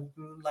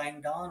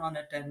 lying down on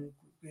it and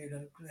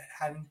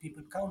having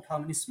people count how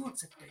many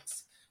smoots it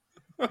takes.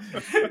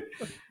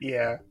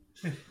 Yeah.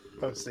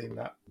 I've seen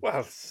that. Well,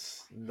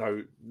 it's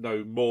no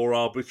more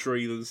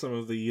arbitrary than some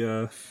of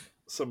the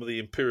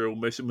imperial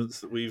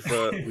measurements that we've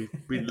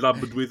been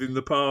lumbered with in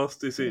the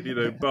past. Is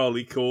it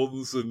barley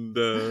corns and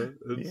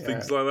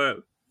things like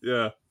that?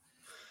 Yeah,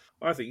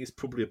 I think it's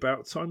probably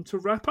about time to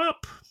wrap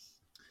up.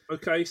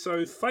 Okay,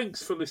 so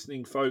thanks for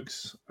listening,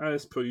 folks.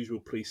 As per usual,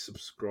 please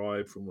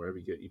subscribe from wherever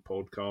you get your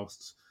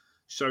podcasts.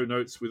 Show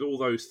notes with all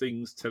those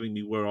things telling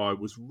me where I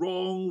was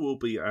wrong will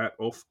be at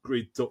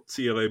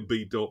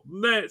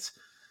offgrid.tlmb.net.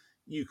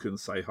 You can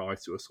say hi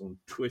to us on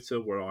Twitter,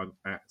 where I'm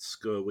at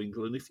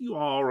Skirwinkle. And if you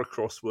are a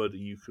crossworder,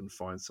 you can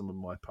find some of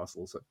my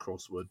puzzles at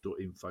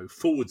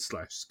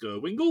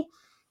crossword.info/Skirwinkle.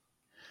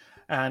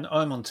 And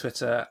I'm on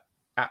Twitter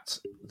at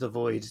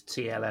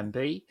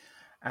TheVoidTLMB.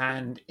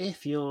 And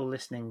if you're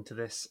listening to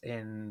this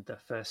in the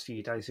first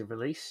few days of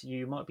release,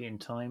 you might be in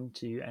time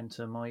to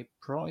enter my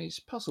prize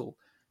puzzle,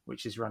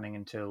 which is running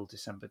until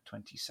December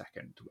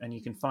 22nd. And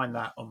you can find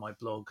that on my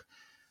blog,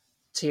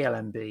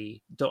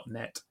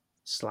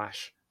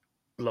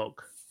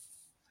 tlmb.net/blog.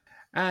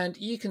 And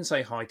you can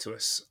say hi to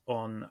us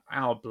on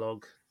our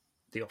blog,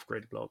 the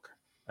Off-Grid blog,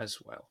 as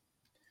well.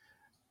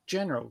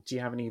 General, do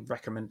you have any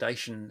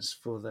recommendations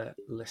for the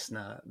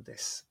listener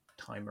this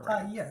time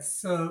around? Yes.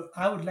 So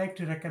I would like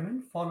to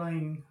recommend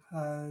following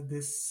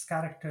this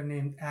character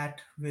named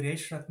at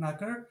Viresh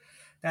Ratnakar.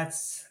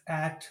 That's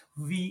at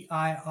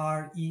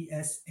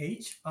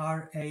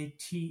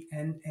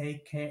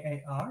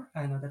VIRESHRATNAKAR.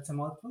 I know that's a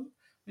mouthful.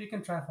 You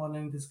can try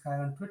following this guy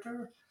on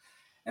Twitter.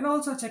 And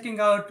also checking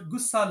out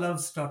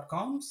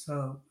gussaloves.com.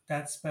 So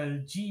that's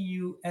spelled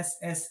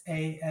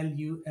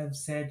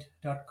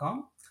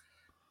GUSSALUFZ.com.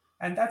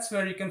 And that's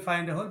where you can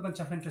find a whole bunch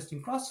of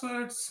interesting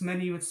crosswords,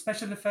 many with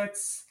special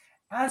effects,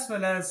 as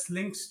well as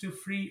links to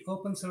free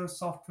open source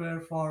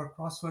software for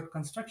crossword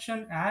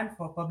construction and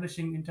for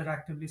publishing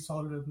interactively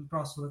solvable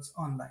crosswords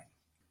online.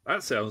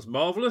 That sounds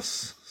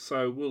marvellous.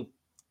 So we'll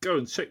go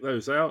and check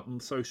those out,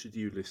 and so should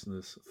you,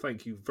 listeners.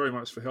 Thank you very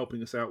much for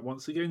helping us out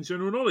once again,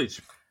 General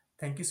Knowledge.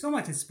 Thank you so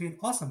much. It's been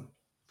awesome.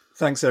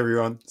 Thanks,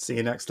 everyone. See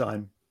you next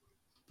time.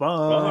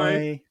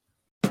 Bye.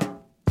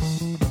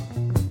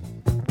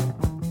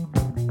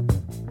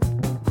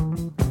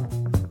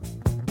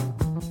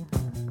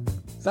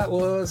 That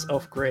was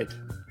Off Grid.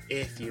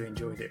 If you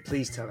enjoyed it,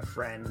 please tell a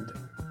friend.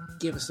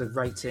 Give us a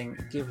rating,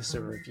 give us a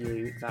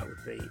review. That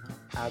would be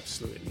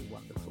absolutely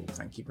wonderful.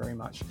 Thank you very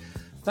much.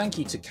 Thank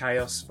you to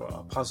Chaos for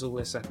our puzzle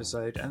this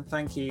episode, and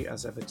thank you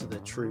as ever to the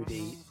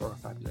Trudy for a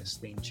fabulous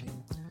theme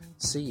tune.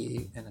 See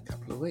you in a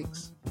couple of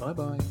weeks. Bye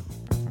bye.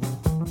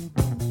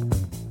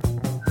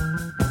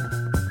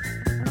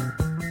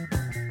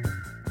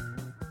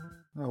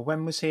 Oh,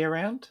 when was he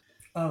around?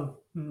 Oh,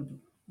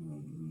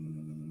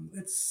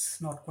 it's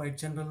not quite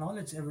general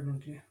knowledge,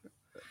 evidently.